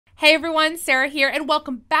Hey everyone, Sarah here, and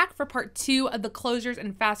welcome back for part 2 of the closures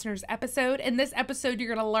and fasteners episode. In this episode,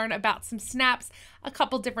 you're going to learn about some snaps, a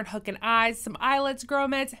couple different hook and eyes, some eyelets,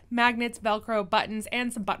 grommets, magnets, Velcro, buttons,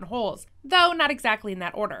 and some buttonholes, though not exactly in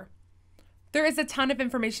that order. There is a ton of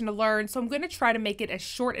information to learn, so I'm going to try to make it as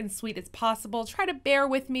short and sweet as possible. Try to bear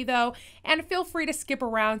with me though, and feel free to skip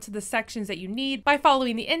around to the sections that you need by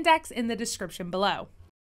following the index in the description below.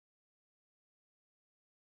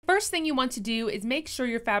 First thing you want to do is make sure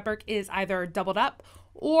your fabric is either doubled up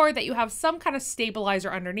or that you have some kind of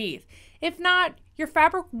stabilizer underneath. If not, your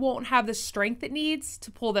fabric won't have the strength it needs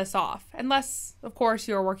to pull this off, unless, of course,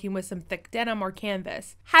 you're working with some thick denim or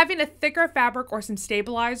canvas. Having a thicker fabric or some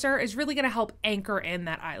stabilizer is really going to help anchor in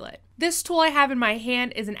that eyelet. This tool I have in my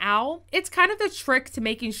hand is an owl. It's kind of the trick to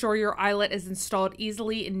making sure your eyelet is installed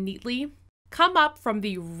easily and neatly. Come up from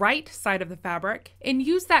the right side of the fabric and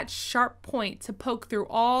use that sharp point to poke through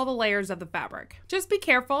all the layers of the fabric. Just be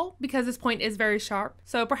careful because this point is very sharp.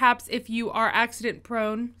 So perhaps if you are accident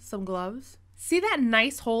prone, some gloves. See that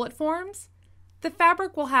nice hole it forms? The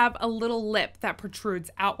fabric will have a little lip that protrudes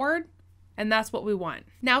outward, and that's what we want.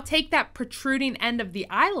 Now take that protruding end of the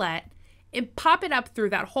eyelet and pop it up through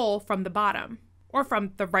that hole from the bottom or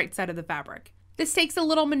from the right side of the fabric. This takes a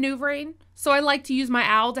little maneuvering, so I like to use my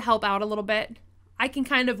owl to help out a little bit. I can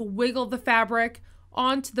kind of wiggle the fabric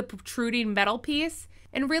onto the protruding metal piece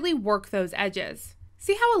and really work those edges.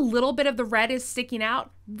 See how a little bit of the red is sticking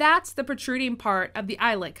out? That's the protruding part of the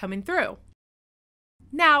eyelet coming through.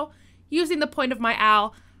 Now, using the point of my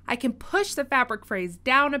owl, I can push the fabric phrase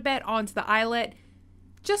down a bit onto the eyelet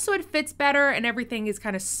just so it fits better and everything is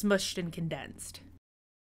kind of smushed and condensed.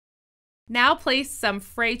 Now place some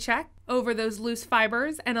fray check over those loose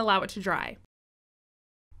fibers and allow it to dry.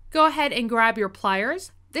 Go ahead and grab your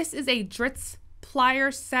pliers. This is a Dritz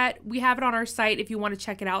pliers set. We have it on our site if you want to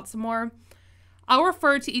check it out some more. I'll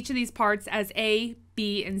refer to each of these parts as A,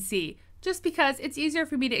 B, and C, just because it's easier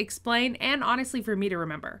for me to explain and honestly for me to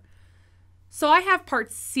remember. So I have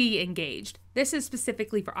part C engaged. This is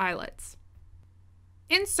specifically for eyelets.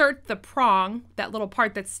 Insert the prong, that little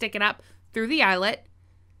part that's sticking up, through the eyelet,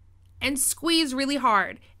 and squeeze really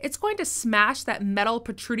hard. It's going to smash that metal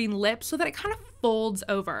protruding lip so that it kind of folds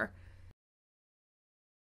over.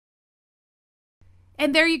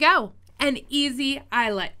 And there you go, an easy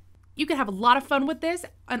eyelet. You can have a lot of fun with this,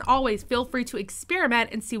 and always feel free to experiment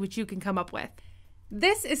and see what you can come up with.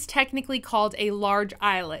 This is technically called a large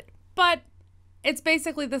eyelet, but it's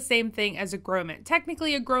basically the same thing as a grommet.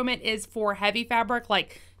 Technically, a grommet is for heavy fabric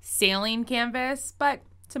like sailing canvas, but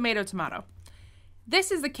tomato, tomato.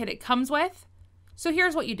 This is the kit it comes with. So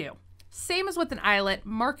here's what you do. Same as with an eyelet,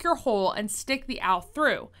 mark your hole and stick the owl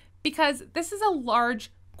through. Because this is a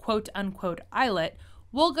large quote unquote eyelet,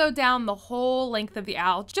 we'll go down the whole length of the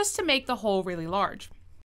owl just to make the hole really large.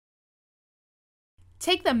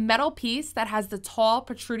 Take the metal piece that has the tall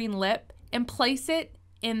protruding lip and place it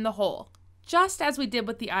in the hole, just as we did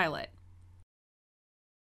with the eyelet.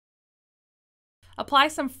 Apply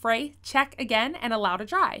some fray check again and allow to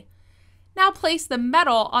dry. Now place the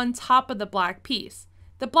metal on top of the black piece.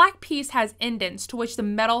 The black piece has indents to which the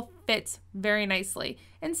metal fits very nicely,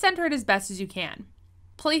 and center it as best as you can.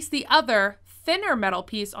 Place the other, thinner metal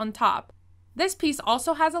piece on top. This piece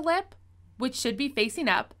also has a lip, which should be facing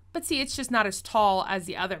up, but see, it's just not as tall as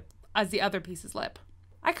the other piece's lip.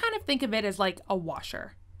 I kind of think of it as like a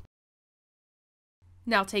washer.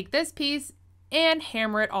 Now take this piece and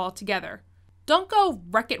hammer it all together. Don't go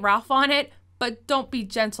Wreck-It Ralph on it, but don't be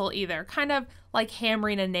gentle either, kind of like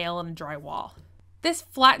hammering a nail in a drywall. This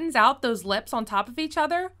flattens out those lips on top of each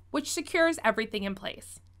other, which secures everything in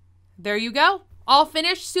place. There you go, all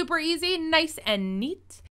finished, super easy, nice and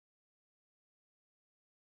neat.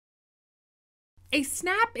 A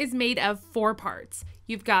snap is made of 4 parts.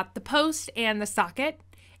 You've got the post and the socket,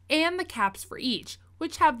 and the caps for each,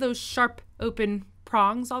 which have those sharp open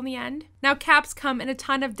prongs on the end. Now caps come in a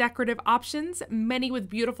ton of decorative options, many with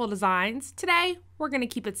beautiful designs. Today, we're going to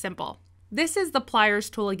keep it simple. This is the pliers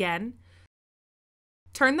tool again.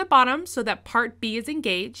 Turn the bottom so that part B is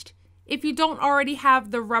engaged. If you don't already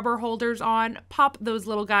have the rubber holders on, pop those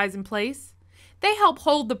little guys in place. They help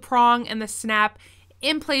hold the prong and the snap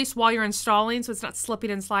in place while you're installing so it's not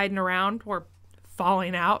slipping and sliding around or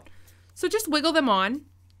falling out. So just wiggle them on.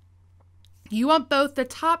 You want both the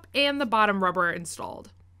top and the bottom rubber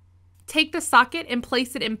installed. Take the socket and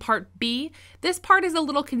place it in part B. This part is a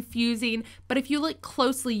little confusing, but if you look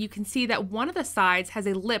closely, you can see that one of the sides has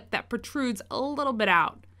a lip that protrudes a little bit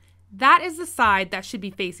out. That is the side that should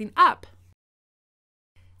be facing up.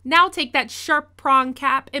 Now take that sharp prong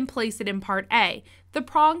cap and place it in part A. The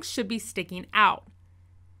prongs should be sticking out.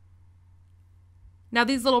 Now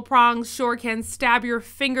these little prongs sure can stab your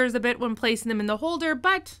fingers a bit when placing them in the holder,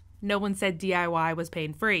 but no one said DIY was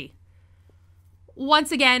pain-free.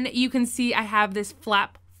 Once again, you can see I have this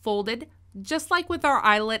flap folded. Just like with our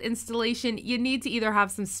eyelet installation, you need to either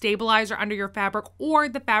have some stabilizer under your fabric or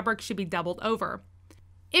the fabric should be doubled over.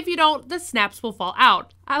 If you don't, the snaps will fall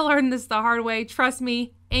out. I learned this the hard way. Trust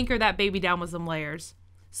me, anchor that baby down with some layers.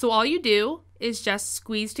 So all you do is just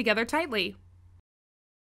squeeze together tightly.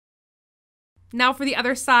 Now for the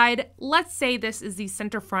other side, let's say this is the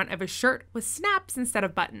center front of a shirt with snaps instead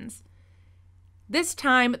of buttons. This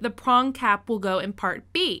time, the prong cap will go in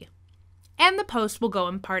part B, and the post will go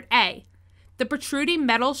in part A. The protruding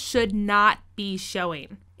metal should not be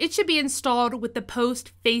showing. It should be installed with the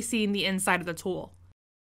post facing the inside of the tool.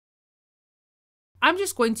 I'm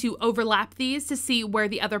just going to overlap these to see where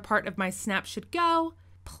the other part of my snap should go.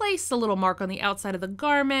 Place a little mark on the outside of the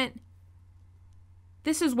garment.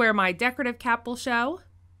 This is where my decorative cap will show.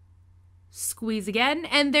 Squeeze again,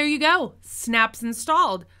 and there you go. Snaps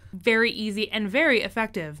installed. Very easy and very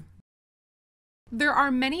effective. There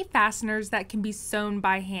are many fasteners that can be sewn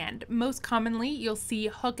by hand. Most commonly, you'll see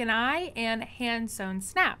hook and eye and hand-sewn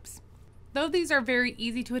snaps. Though these are very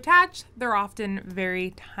easy to attach, they're often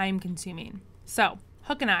very time-consuming. So,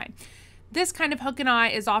 hook and eye. This kind of hook and eye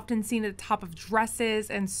is often seen at the top of dresses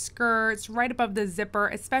and skirts, right above the zipper,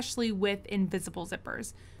 especially with invisible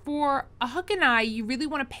zippers. For a hook and eye, you really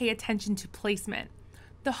want to pay attention to placement.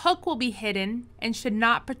 The hook will be hidden and should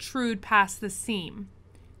not protrude past the seam.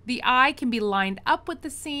 The eye can be lined up with the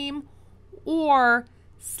seam or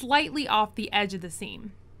slightly off the edge of the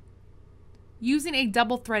seam. Using a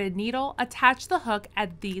double-threaded needle, attach the hook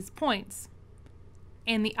at these points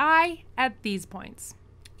and the eye at these points.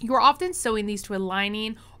 You are often sewing these to a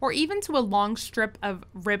lining or even to a long strip of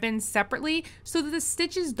ribbon separately so that the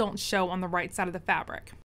stitches don't show on the right side of the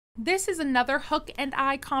fabric. This is another hook and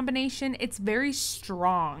eye combination. It's very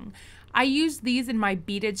strong. I used these in my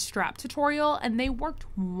beaded strap tutorial and they worked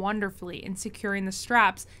wonderfully in securing the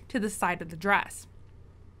straps to the side of the dress.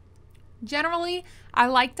 Generally, I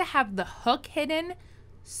like to have the hook hidden,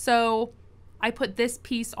 so I put this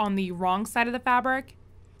piece on the wrong side of the fabric.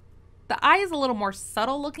 The eye is a little more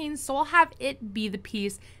subtle looking, so I'll have it be the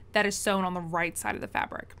piece that is sewn on the right side of the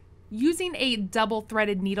fabric. Using a double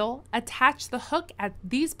threaded needle, attach the hook at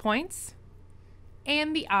these points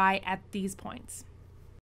and the eye at these points.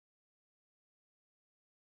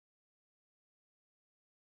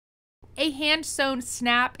 A hand sewn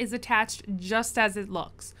snap is attached just as it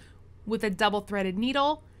looks. With a double threaded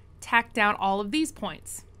needle, tack down all of these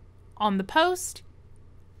points on the post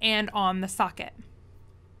and on the socket.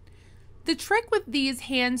 The trick with these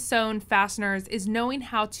hand-sewn fasteners is knowing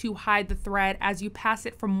how to hide the thread as you pass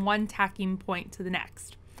it from one tacking point to the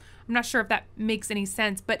next. I'm not sure if that makes any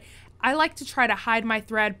sense, but I like to try to hide my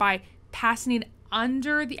thread by passing it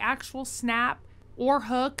under the actual snap or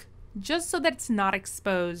hook just so that it's not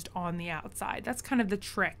exposed on the outside. That's kind of the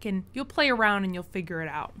trick, and you'll play around and you'll figure it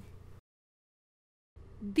out.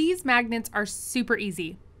 These magnets are super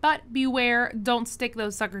easy. But beware, don't stick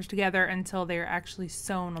those suckers together until they're actually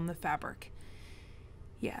sewn on the fabric.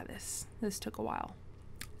 Yeah, this took a while.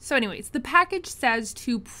 So anyways, the package says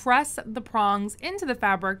to press the prongs into the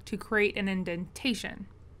fabric to create an indentation.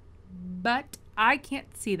 But I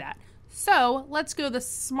can't see that. So let's go the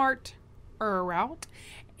smarter route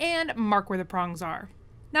and mark where the prongs are.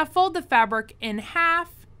 Now fold the fabric in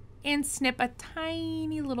half and snip a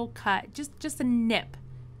tiny little cut, just a nip.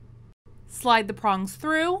 Slide the prongs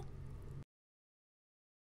through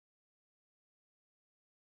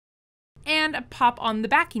and pop on the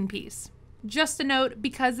backing piece. Just a note,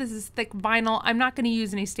 because this is thick vinyl, I'm not going to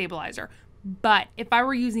use any stabilizer, but if I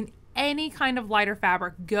were using any kind of lighter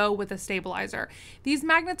fabric, go with a stabilizer. These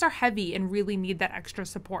magnets are heavy and really need that extra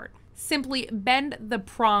support. Simply bend the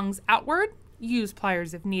prongs outward. Use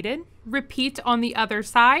pliers if needed. Repeat on the other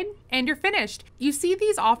side and you're finished. You see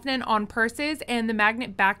these often on purses and the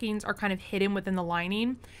magnet backings are kind of hidden within the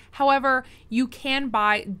lining. However, you can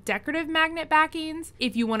buy decorative magnet backings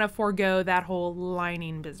if you want to forego that whole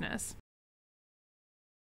lining business.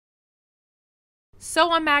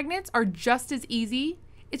 Sew-on magnets are just as easy.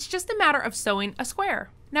 It's just a matter of sewing a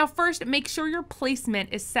square. Now first, make sure your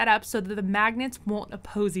placement is set up so that the magnets won't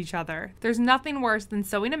oppose each other. There's nothing worse than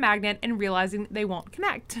sewing a magnet and realizing they won't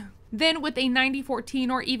connect. Then with a 90-14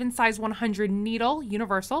 or even size 100 needle,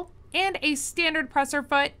 universal, and a standard presser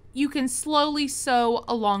foot, you can slowly sew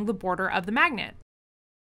along the border of the magnet.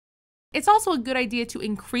 It's also a good idea to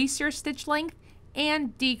increase your stitch length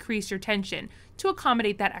and decrease your tension to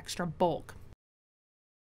accommodate that extra bulk.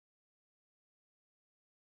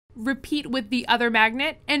 Repeat with the other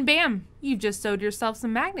magnet, and bam, you've just sewed yourself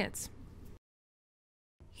some magnets.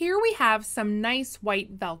 Here we have some nice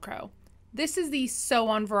white Velcro. This is the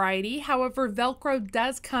sew-on variety, however, Velcro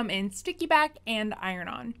does come in sticky back and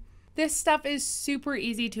iron-on. This stuff is super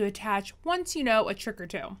easy to attach once you know a trick or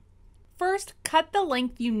two. First, cut the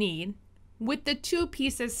length you need with the two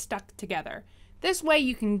pieces stuck together. This way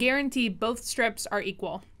you can guarantee both strips are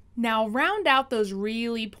equal. Now round out those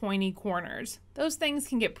really pointy corners. Those things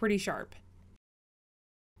can get pretty sharp.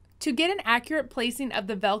 To get an accurate placing of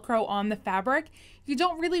the Velcro on the fabric, you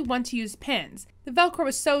don't really want to use pins. The Velcro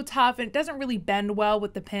is so tough and it doesn't really bend well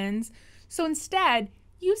with the pins. So instead,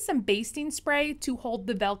 use some basting spray to hold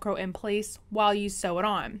the Velcro in place while you sew it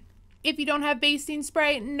on. If you don't have basting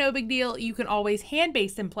spray, no big deal, you can always hand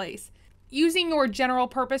baste in place. Using your general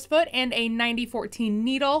purpose foot and a 90-14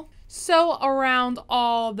 needle, sew around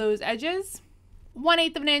all those edges.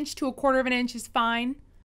 1/8 of an inch to 1/4 of an inch is fine.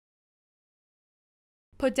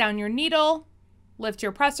 Put down your needle, lift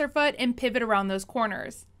your presser foot, and pivot around those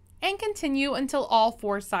corners. And continue until all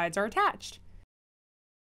 4 sides are attached.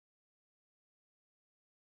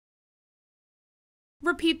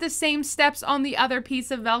 Repeat the same steps on the other piece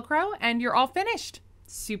of Velcro and you're all finished.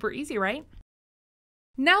 Super easy, right?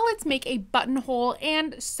 Now let's make a buttonhole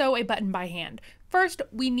and sew a button by hand. First,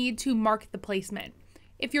 we need to mark the placement.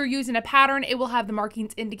 If you're using a pattern, it will have the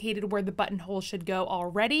markings indicated where the buttonhole should go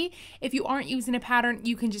already. If you aren't using a pattern,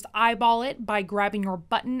 you can just eyeball it by grabbing your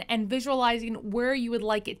button and visualizing where you would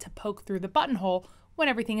like it to poke through the buttonhole when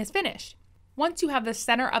everything is finished. Once you have the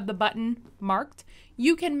center of the button marked,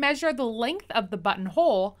 you can measure the length of the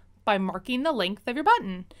buttonhole by marking the length of your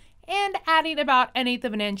button and adding about 1/8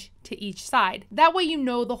 of an inch to each side. That way you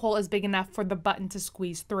know the hole is big enough for the button to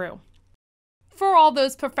squeeze through. For all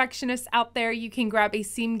those perfectionists out there, you can grab a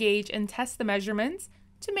seam gauge and test the measurements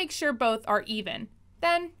to make sure both are even.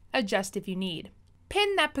 Then adjust if you need.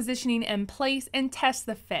 Pin that positioning in place and test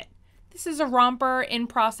the fit. This is a romper in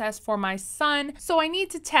process for my son, so I need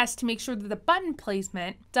to test to make sure that the button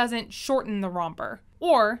placement doesn't shorten the romper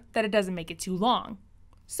or that it doesn't make it too long.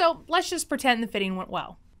 So let's just pretend the fitting went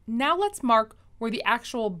well. Now let's mark where the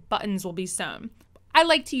actual buttons will be sewn. I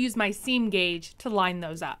like to use my seam gauge to line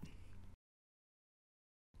those up.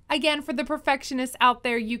 Again, for the perfectionists out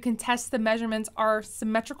there, you can test the measurements are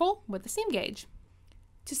symmetrical with the seam gauge.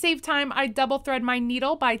 To save time, I double thread my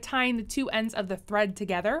needle by tying the 2 ends of the thread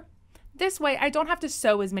together. This way, I don't have to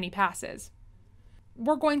sew as many passes.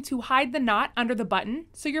 We're going to hide the knot under the button,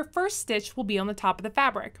 so your first stitch will be on the top of the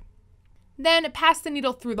fabric. Then pass the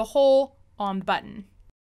needle through the hole on the button.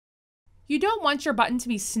 You don't want your button to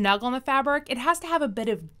be snug on the fabric. It has to have a bit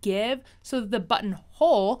of give so that the button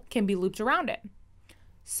hole can be looped around it.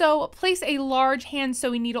 So place a large hand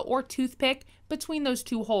sewing needle or toothpick between those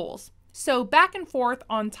 2 holes. Sew back and forth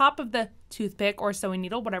on top of the toothpick or sewing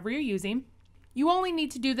needle, whatever you're using. You only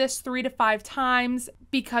need to do this 3 to 5 times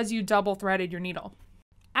because you double threaded your needle.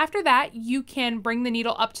 After that, you can bring the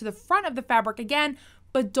needle up to the front of the fabric again,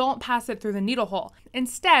 but don't pass it through the needle hole.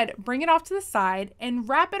 Instead, bring it off to the side and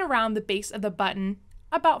wrap it around the base of the button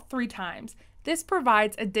about 3 times. This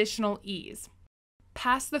provides additional ease.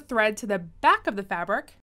 Pass the thread to the back of the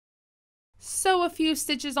fabric, sew a few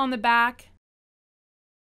stitches on the back,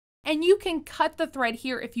 and you can cut the thread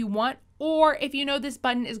here if you want, or if you know this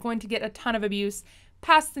button is going to get a ton of abuse,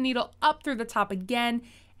 pass the needle up through the top again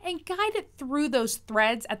and guide it through those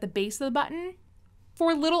threads at the base of the button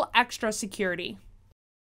for a little extra security.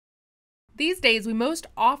 These days, we most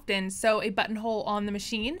often sew a buttonhole on the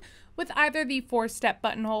machine with either the 4-step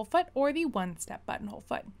buttonhole foot or the 1-step buttonhole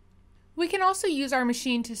foot. We can also use our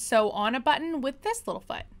machine to sew on a button with this little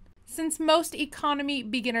foot. Since most economy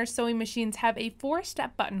beginner sewing machines have a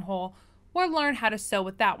 4-step buttonhole, we'll learn how to sew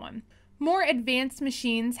with that one. More advanced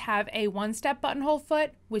machines have a 1-step buttonhole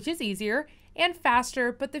foot, which is easier and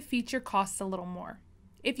faster, but the feature costs a little more.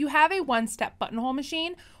 If you have a 1-step buttonhole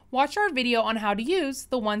machine, watch our video on how to use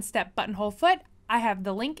the 1-step buttonhole foot. I have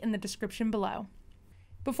the link in the description below.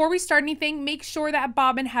 Before we start anything, make sure that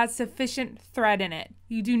bobbin has sufficient thread in it.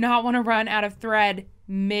 You do not want to run out of thread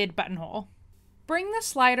mid-buttonhole. Bring the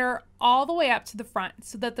slider all the way up to the front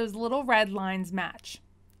so that those little red lines match,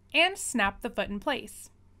 and snap the foot in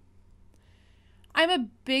place. I'm a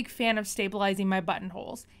big fan of stabilizing my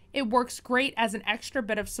buttonholes. It works great as an extra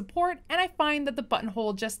bit of support, and I find that the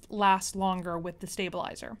buttonhole just lasts longer with the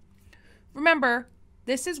stabilizer. Remember,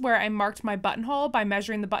 this is where I marked my buttonhole by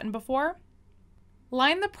measuring the button before.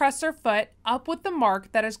 Line the presser foot up with the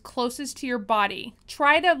mark that is closest to your body.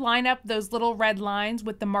 Try to line up those little red lines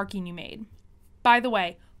with the marking you made. By the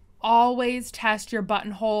way, always test your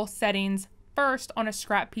buttonhole settings first on a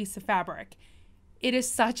scrap piece of fabric. It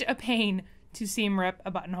is such a pain to seam rip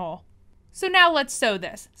a buttonhole. So now let's sew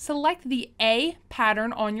this. Select the A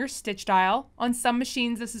pattern on your stitch dial. On some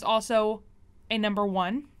machines, this is also a number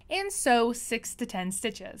 1. And sew 6 to 10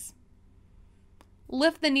 stitches.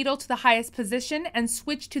 Lift the needle to the highest position and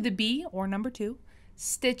switch to the B, or number 2,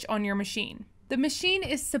 stitch on your machine. The machine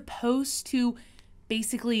is supposed to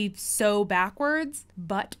basically sew backwards,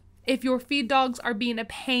 but if your feed dogs are being a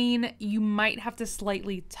pain, you might have to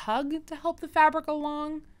slightly tug to help the fabric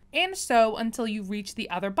along, and sew until you reach the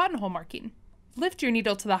other buttonhole marking. Lift your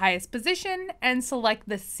needle to the highest position and select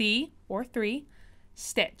the C, or 3,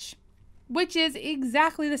 stitch, which is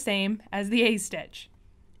exactly the same as the A stitch,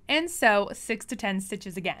 and sew 6 to 10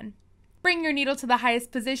 stitches again. Bring your needle to the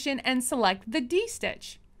highest position and select the D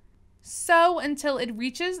stitch. Sew until it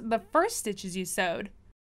reaches the first stitches you sewed.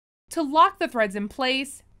 To lock the threads in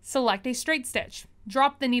place, select a straight stitch.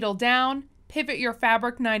 Drop the needle down, pivot your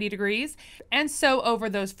fabric 90 degrees, and sew over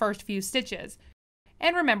those first few stitches.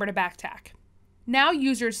 And remember to back tack. Now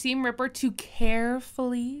use your seam ripper to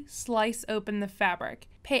carefully slice open the fabric.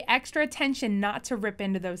 Pay extra attention not to rip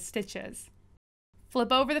into those stitches.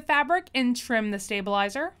 Flip over the fabric and trim the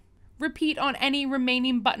stabilizer. Repeat on any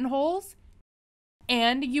remaining buttonholes,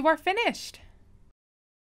 and you are finished.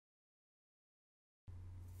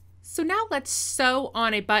 So now let's sew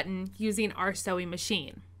on a button using our sewing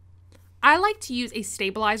machine. I like to use a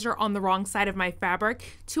stabilizer on the wrong side of my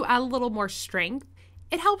fabric to add a little more strength.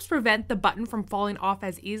 It helps prevent the button from falling off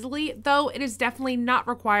as easily, though it is definitely not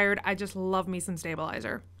required. I just love me some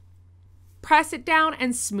stabilizer. Press it down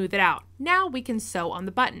and smooth it out. Now we can sew on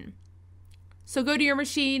the button. So go to your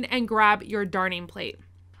machine and grab your darning plate.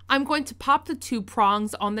 I'm going to pop the 2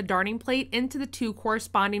 prongs on the darning plate into the 2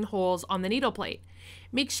 corresponding holes on the needle plate.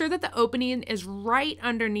 Make sure that the opening is right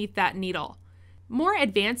underneath that needle. More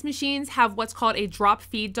advanced machines have what's called a drop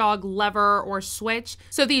feed dog lever or switch,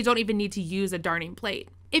 so that you don't even need to use a darning plate.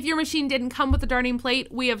 If your machine didn't come with a darning plate,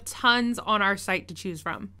 we have tons on our site to choose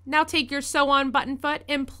from. Now take your sew-on button foot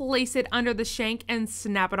and place it under the shank and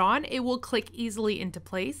snap it on. It will click easily into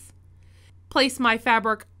place. Place my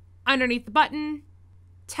fabric underneath the button.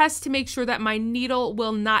 Test to make sure that my needle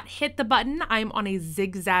will not hit the button. I'm on a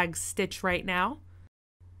zigzag stitch right now.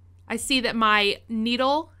 I see that my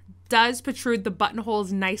needle does protrude the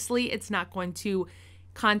buttonholes nicely. It's not going to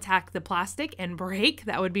contact the plastic and break.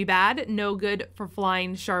 That would be bad. No good for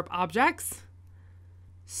flying sharp objects.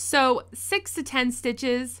 So 6 to 10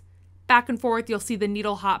 stitches back and forth. You'll see the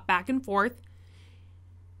needle hop back and forth.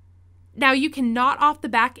 Now you can knot off the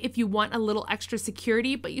back if you want a little extra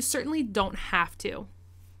security, but you certainly don't have to.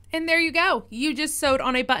 And there you go. You just sewed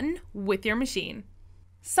on a button with your machine.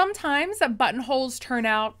 Sometimes buttonholes turn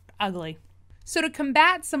out ugly. So to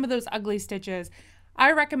combat some of those ugly stitches,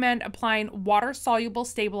 I recommend applying water-soluble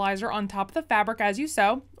stabilizer on top of the fabric as you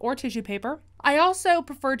sew, or tissue paper. I also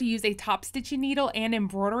prefer to use a top stitching needle and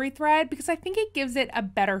embroidery thread because I think it gives it a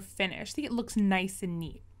better finish. I think it looks nice and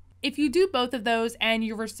neat. If you do both of those and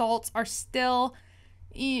your results are still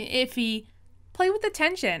iffy, play with the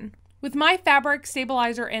tension. With my fabric,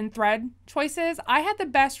 stabilizer, and thread choices, I had the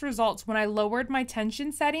best results when I lowered my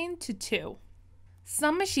tension setting to 2.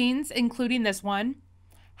 Some machines, including this one,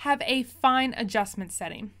 have a fine adjustment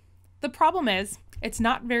setting. The problem is, it's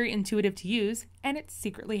not very intuitive to use, and it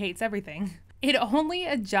secretly hates everything. It only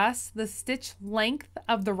adjusts the stitch length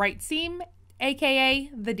of the right seam, aka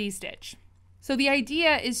the D stitch. So the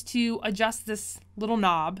idea is to adjust this little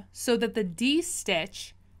knob so that the D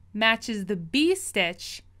stitch matches the B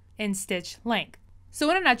stitch in stitch length.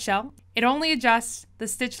 So in a nutshell, it only adjusts the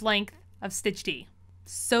stitch length of stitch D.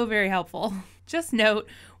 So very helpful. Just note,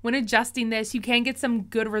 when adjusting this, you can get some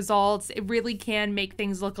good results. It really can make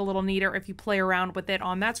things look a little neater if you play around with it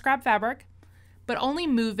on that scrap fabric, but only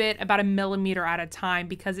move it about 1 millimeter at a time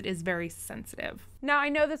because it is very sensitive. Now, I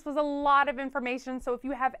know this was a lot of information, so if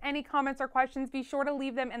you have any comments or questions, be sure to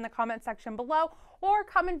leave them in the comment section below, or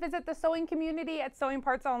come and visit the sewing community at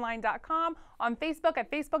sewingpartsonline.com, on Facebook at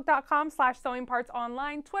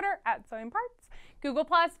facebook.com/sewingpartsonline, Twitter at sewingparts, Google+,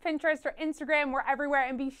 Pinterest, or Instagram. We're everywhere,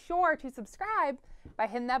 and be sure to subscribe by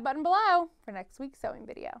hitting that button below for next week's sewing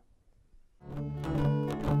video.